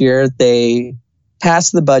happen this year. They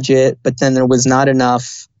passed the budget, but then there was not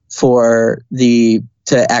enough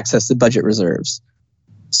to access the budget reserves.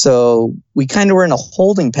 So we kind of were in a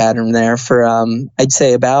holding pattern there for, I'd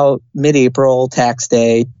say about mid-April tax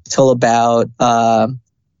day till about, the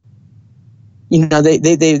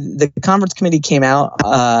conference committee came out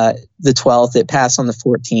the 12th. It passed on the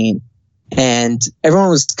 14th. And everyone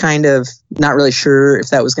was kind of not really sure if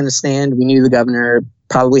that was going to stand. We knew the governor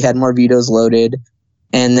probably had more vetoes loaded.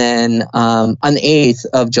 And then on the 8th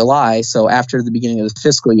of July, so after the beginning of the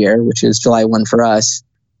fiscal year, which is July 1 for us,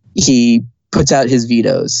 he puts out his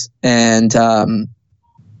vetoes. And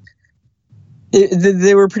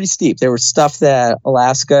they were pretty steep. There was stuff that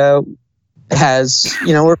Alaska has,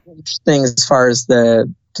 we're interesting as far as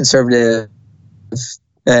the conservative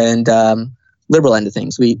and liberal end of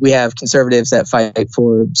things. We have conservatives that fight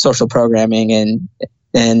for social programming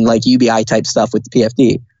and like UBI type stuff with the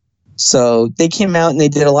PFD. So they came out and they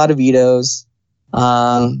did a lot of vetoes.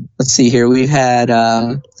 Let's see here. We've had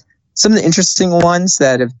some of the interesting ones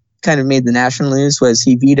that have kind of made the national news was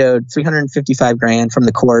he vetoed $355,000 from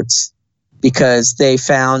the courts because they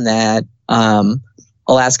found that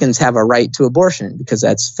Alaskans have a right to abortion because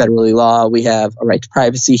that's federally law. We have a right to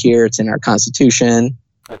privacy here. It's in our constitution.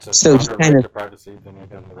 It's a stronger right to privacy than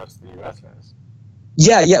even the rest of the U.S. has.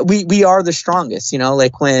 Yeah, we are the strongest.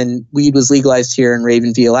 Like when weed was legalized here in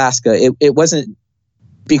Raven v. Alaska, it wasn't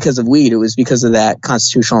because of weed. It was because of that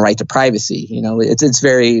constitutional right to privacy. It's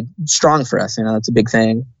very strong for us. It's a big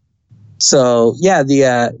thing. So yeah,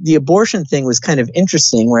 the abortion thing was kind of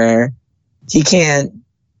interesting where he can't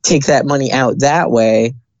take that money out that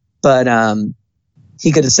way, but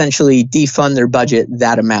he could essentially defund their budget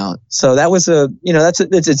that amount. So that was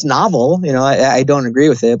it's novel. I don't agree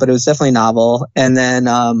with it, but it was definitely novel. And then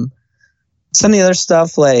some of the other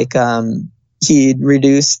stuff like he'd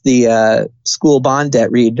reduced the school bond debt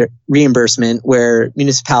reimbursement, where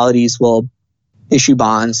municipalities will issue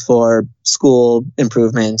bonds for school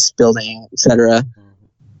improvements, building, etc.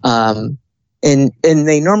 And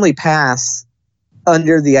they normally pass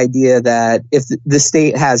under the idea that if the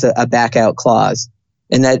state has a back out clause.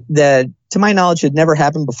 And that, to my knowledge, had never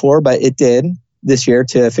happened before, but it did this year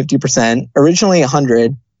to 50%. Originally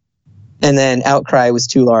 100, and then outcry was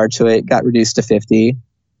too large, so it got reduced to 50.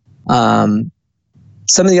 Some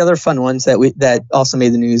of the other fun ones that also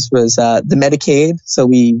made the news was the Medicaid. So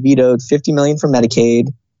we vetoed $50 million for Medicaid,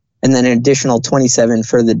 and then an additional 27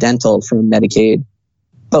 for the dental from Medicaid.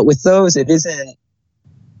 But with those, it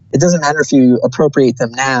doesn't matter if you appropriate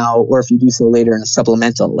them now or if you do so later in a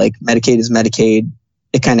supplemental. Like Medicaid is Medicaid.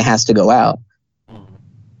 It kind of has to go out.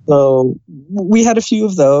 So we had a few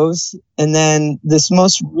of those. And then this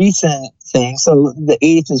most recent thing, so the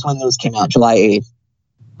 8th is when those came out, July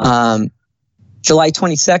 8th. July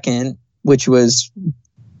 22nd, which was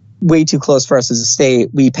way too close for us as a state,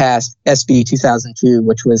 we passed SB 2002,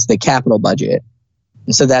 which was the capital budget.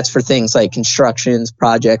 And so that's for things like constructions,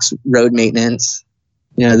 projects, road maintenance.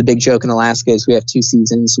 The big joke in Alaska is we have 2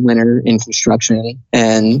 seasons, winter and construction.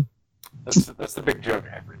 And that's the big joke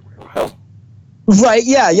everywhere. Well, right,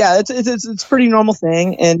 yeah, it's a pretty normal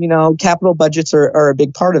thing, and capital budgets are a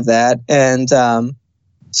big part of that. And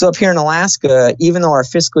so up here in Alaska, even though our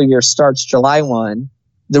fiscal year starts July 1,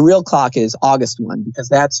 the real clock is August 1 because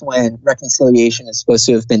that's when reconciliation is supposed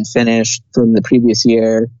to have been finished from the previous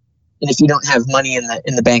year. And if you don't have money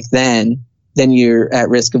in the bank, then you're at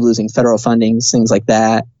risk of losing federal funding, things like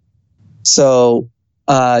that. So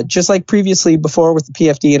just like previously before with the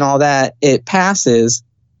PFD and all that, it passes,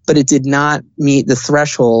 but it did not meet the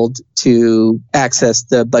threshold to access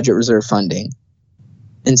the budget reserve funding.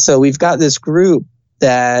 And so we've got this group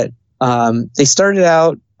that they started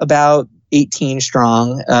out about 18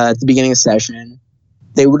 strong at the beginning of session.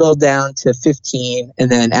 They whittled down to 15, and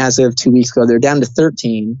then as of 2 weeks ago, they're down to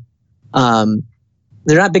 13.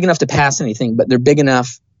 They're not big enough to pass anything, but they're big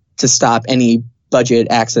enough to stop any budget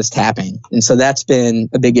access tapping. And so that's been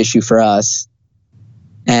a big issue for us.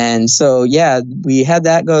 And so, yeah, we had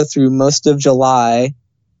that go through most of July.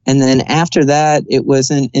 And then after that, it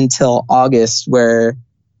wasn't until August where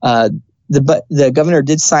the governor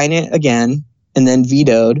did sign it again and then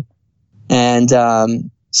vetoed. And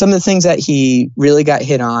some of the things that he really got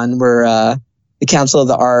hit on were the Council of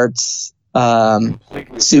the Arts,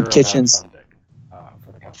 soup kitchens.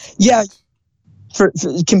 Yeah, for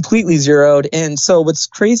completely zeroed. And so what's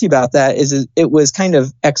crazy about that is it was kind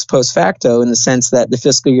of ex post facto in the sense that the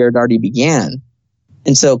fiscal year had already began.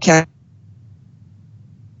 And so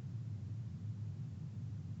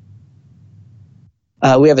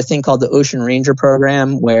we have a thing called the Ocean Ranger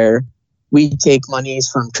program where we take monies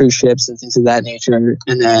from cruise ships and things of that nature,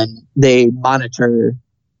 and then they monitor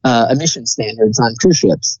emission standards on cruise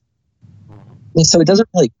ships. And so it doesn't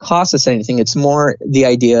really cost us anything. It's more the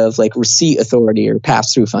idea of like receipt authority or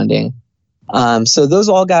pass-through funding. So those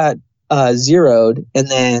all got zeroed. And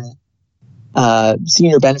then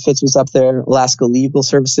senior benefits was up there. Alaska Legal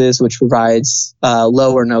Services, which provides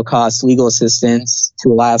low or no cost legal assistance to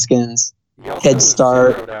Alaskans. Head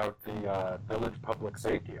Start. Zeroed out the village public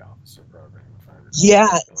safety officer program. Yeah,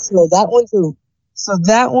 so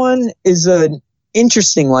that one is an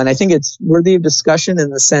interesting one. I think it's worthy of discussion in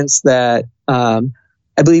the sense that I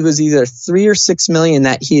believe it was either 3 or 6 million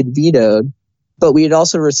that he had vetoed, but we had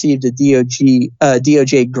also received a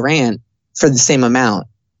DOJ grant for the same amount.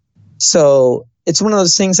 So it's one of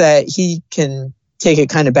those things that he can take it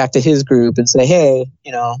kind of back to his group and say, hey,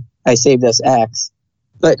 I saved us X.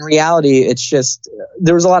 But in reality, it's just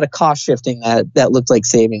there was a lot of cost shifting that looked like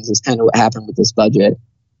savings is kind of what happened with this budget.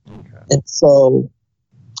 Okay. And so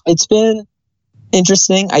it's been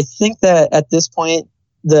interesting. I think that at this point,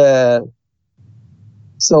 so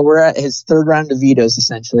we're at his third round of vetoes,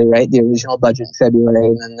 essentially, right? The original budget in February,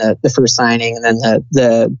 and then the first signing, and then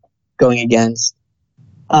the going against.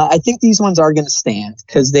 I think these ones are going to stand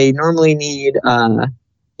because they normally need,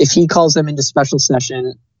 if he calls them into special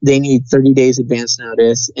session, they need 30 days advance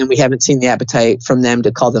notice, and we haven't seen the appetite from them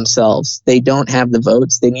to call themselves. They don't have the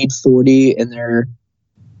votes. They need 40, and they're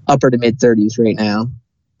upper to mid 30s right now.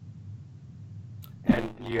 And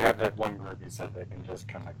you have that one group you said they can just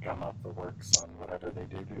kind of gum up the works on whatever they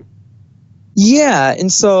do. Yeah,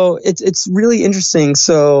 and so it's really interesting.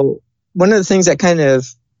 So one of the things that kind of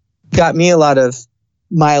got me a lot of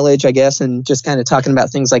mileage, I guess, and just kind of talking about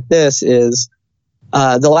things like this is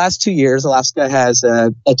the last 2 years, Alaska has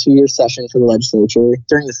a 2-year session for the legislature.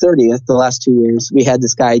 During the 30th, the last 2 years, we had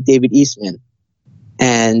this guy, David Eastman.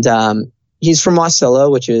 And he's from Wasilla,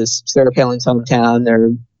 which is Sarah Palin's hometown.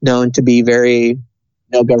 They're known to be very,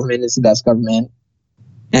 no government is the best government.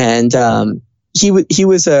 And he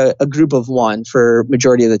was a group of one for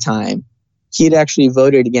majority of the time. He had actually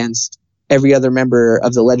voted against every other member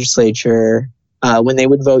of the legislature. When they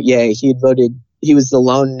would vote yay, he was the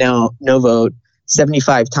lone no vote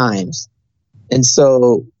 75 times. And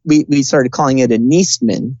so we started calling it a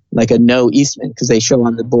Neistman, like a no Eastman, because they show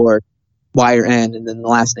on the board Y or N and then the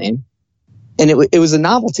last name. And it was a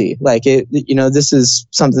novelty. Like this is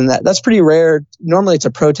something that's pretty rare. Normally it's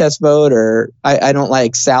a protest vote, or I don't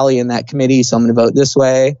like Sally in that committee, so I'm going to vote this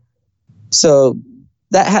way. So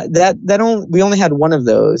we only had one of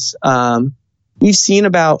those. We've seen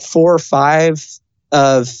about 4 or 5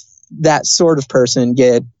 of that sort of person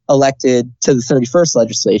get elected to the 31st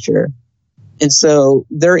legislature. And so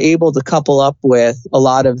they're able to couple up with a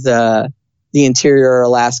lot of the interior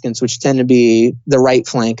Alaskans, which tend to be the right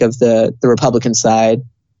flank of the Republican side.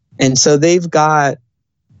 And so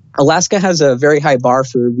Alaska has a very high bar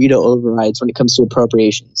for veto overrides when it comes to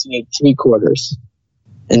appropriations. You need 3/4.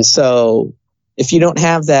 And so if you don't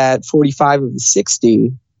have that 45 of the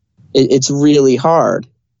 60, it's really hard.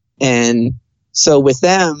 And so with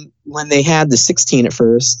them, when they had the 16 at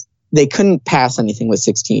first, they couldn't pass anything with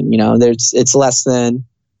 16. It's less than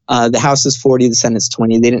the House is 40, the Senate's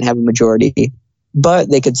 20. They didn't have a majority, but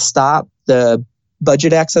they could stop the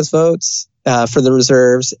budget access votes for the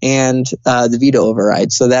reserves and the veto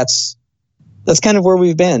override. So that's kind of where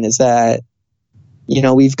we've been. Is that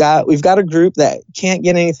we've got a group that can't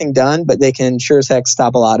get anything done, but they can sure as heck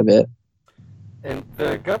stop a lot of it. And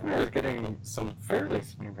the governor is getting some fairly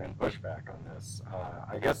significant pushback on this.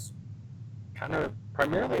 I guess kind of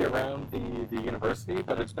primarily around the university,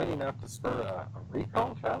 but it's been enough to spur a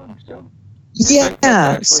recall challenge, Joe?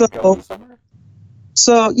 Yeah.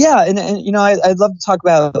 So yeah, and I'd love to talk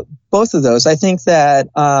about both of those. I think that,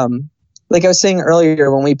 like I was saying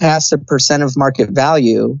earlier, when we passed a percent of market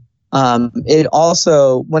value, it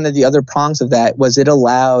also, one of the other prongs of that was it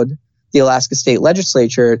allowed the Alaska State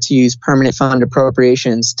Legislature to use permanent fund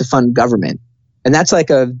appropriations to fund government. And that's like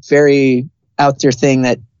a very out there thing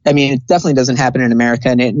that, it definitely doesn't happen in America,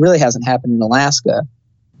 and it really hasn't happened in Alaska.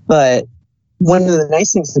 But one of the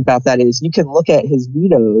nice things about that is you can look at his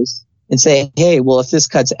vetoes and say, hey, well, if this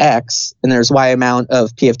cuts X and there's Y amount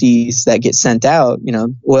of PFDs that get sent out,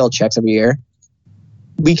 oil checks every year,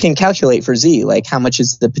 we can calculate for Z, like how much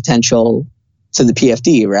is the potential to the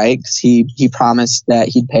PFD, right? Because he promised that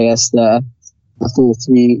he'd pay us the full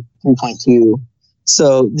 3.2.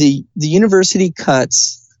 So the university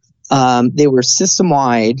cuts, they were system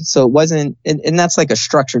wide. So it wasn't, and that's like a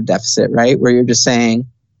structured deficit, right? Where you're just saying,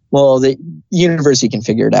 well, the university can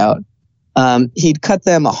figure it out. He'd cut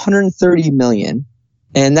them 130 million,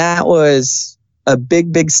 and that was a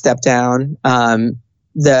big step down.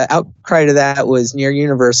 The outcry to that was near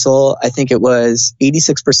universal. I think it was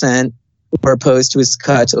 86% were opposed to his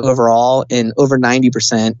cuts overall, and over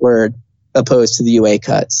 90% were opposed to the UA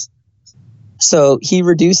cuts. So he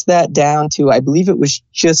reduced that down to, I believe it was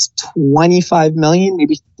just 25 million,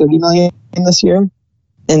 maybe 30 million this year.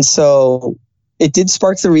 And so it did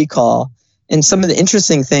spark the recall. And some of the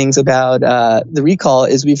interesting things about the recall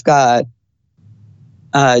is we've got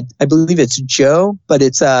I believe it's Joe, but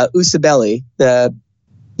it's Usabelli.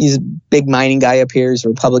 He's a big mining guy up here. He's a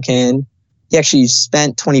Republican. He actually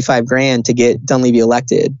spent $25,000 to get Dunleavy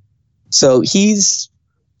elected. So he's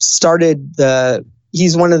one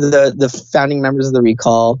of the founding members of the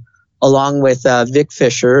recall, along with Vic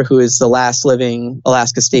Fisher, who is the last living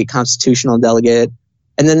Alaska State constitutional delegate.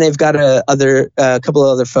 And then they've got a couple of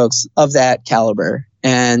other folks of that caliber.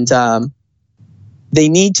 And they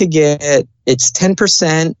need to get, it's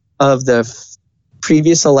 10% of the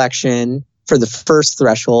previous election for the first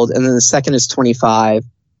threshold, and then the second is 25.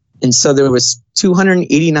 And so there was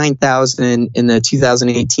 289,000 in the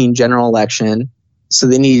 2018 general election. So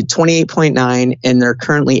they needed 28.9, and they're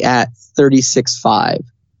currently at 36.5.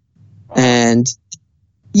 And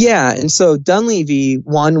yeah, and so Dunleavy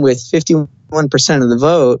won with 51% of the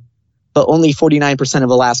vote, but only 49% of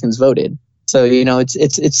Alaskans voted. So, you know,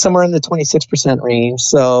 it's somewhere in the 26% range.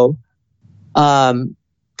 So,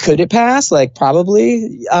 could it pass? Like,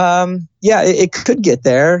 probably. Yeah, it could get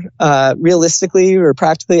there. Realistically or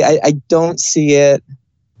practically, I don't see it,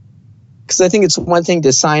 because I think it's one thing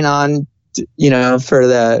to sign on, you know, for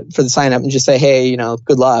the sign up and just say, hey, you know,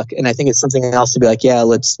 good luck. And I think it's something else to be like, yeah,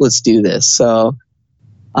 let's do this. So,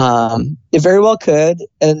 it very well could.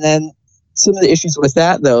 And then some of the issues with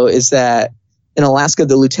that, though, is that in Alaska,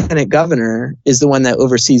 the lieutenant governor is the one that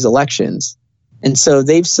oversees elections. And so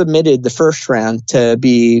they've submitted the first round to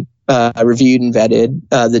be reviewed and vetted,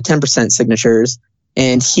 the 10% signatures.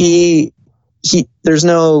 And he there's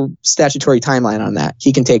no statutory timeline on that.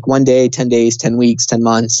 He can take 1 day, 10 days, 10 weeks, 10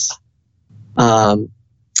 months. I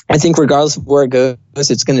think regardless of where it goes,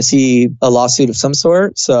 it's going to see a lawsuit of some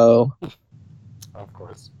sort. So, of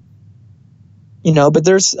course, you know, but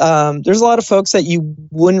there's a lot of folks that you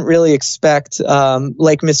wouldn't really expect,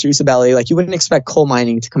 like Mr. Usabelli, like you wouldn't expect coal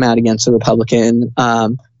mining to come out against a Republican.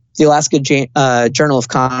 The Alaska Journal of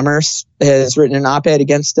Commerce has written an op-ed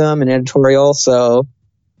against him, an editorial. So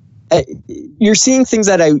you're seeing things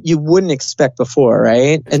that you wouldn't expect before,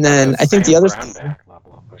 right? It's and then I think the other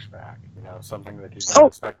level of pushback, you know, something that you don't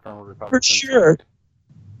expect from a Republican. For sure.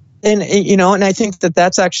 And, you know, and I think that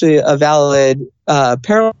that's actually a valid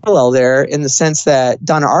parallel there, in the sense that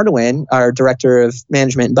Donna Arduin, our director of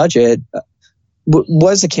management and budget,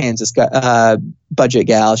 was a Kansas budget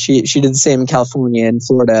gal. She did the same in California and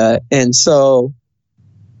Florida. And so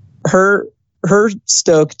her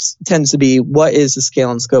stoke tends to be, what is the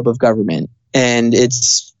scale and scope of government? And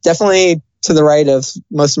it's definitely to the right of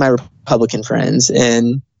most of my Republican friends.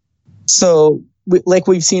 And so, like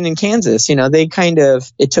we've seen in Kansas, you know,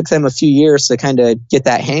 it took them a few years to kind of get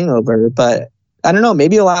that hangover. But I don't know,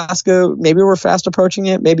 maybe Alaska, maybe we're fast approaching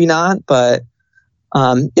it, maybe not. But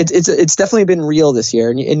it's definitely been real this year.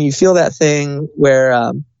 And you feel that thing where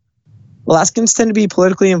Alaskans tend to be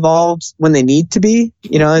politically involved when they need to be.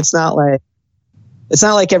 You know, it's not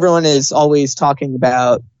like everyone is always talking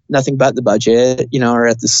about nothing but the budget, you know, or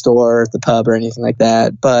at the store, or at the pub, or anything like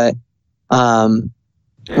that. But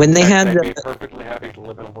when they had, I'd be perfectly happy to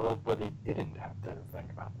live in a world where they didn't have to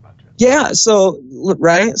think about the budget. Yeah, so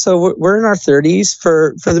right, so we're in our 30s.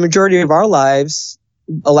 For the majority of our lives,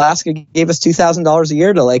 Alaska gave us $2,000 a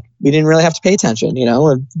year to, like, we didn't really have to pay attention. You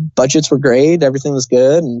know, budgets were great, everything was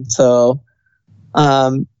good, and so,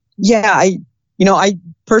 yeah, I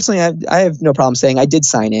personally, I have no problem saying I did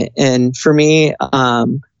sign it, and for me,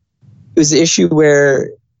 it was the issue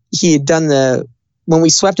where he had done when we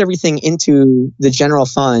swept everything into the general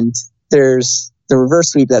fund, there's the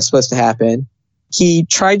reverse sweep that's supposed to happen. He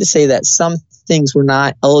tried to say that some things were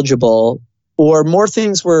not eligible, or more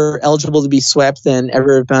things were eligible to be swept than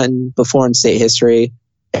ever been before in state history,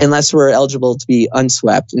 unless we're eligible to be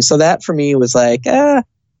unswept. And so that for me was like, you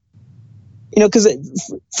know, because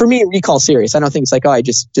for me, recall's serious. I don't think it's like, oh, I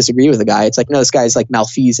just disagree with the guy. It's like, no, this guy's like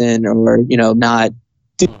malfeasant, or, you know, not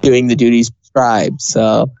doing the duties prescribed.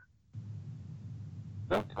 So.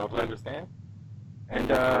 No, totally understand.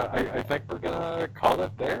 And I think we're going to call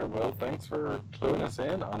it there. Well, thanks for cluing us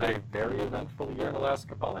in on a very eventful year in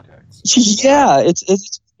Alaska politics. Yeah,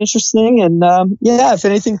 it's interesting. And yeah, if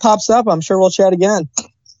anything pops up, I'm sure we'll chat again.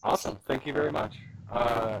 Awesome. Thank you very much.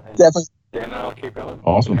 Definitely. Dan, I'll keep going.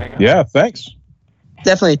 Awesome. Yeah, thanks.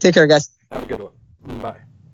 Definitely. Take care, guys. Have a good one. Bye.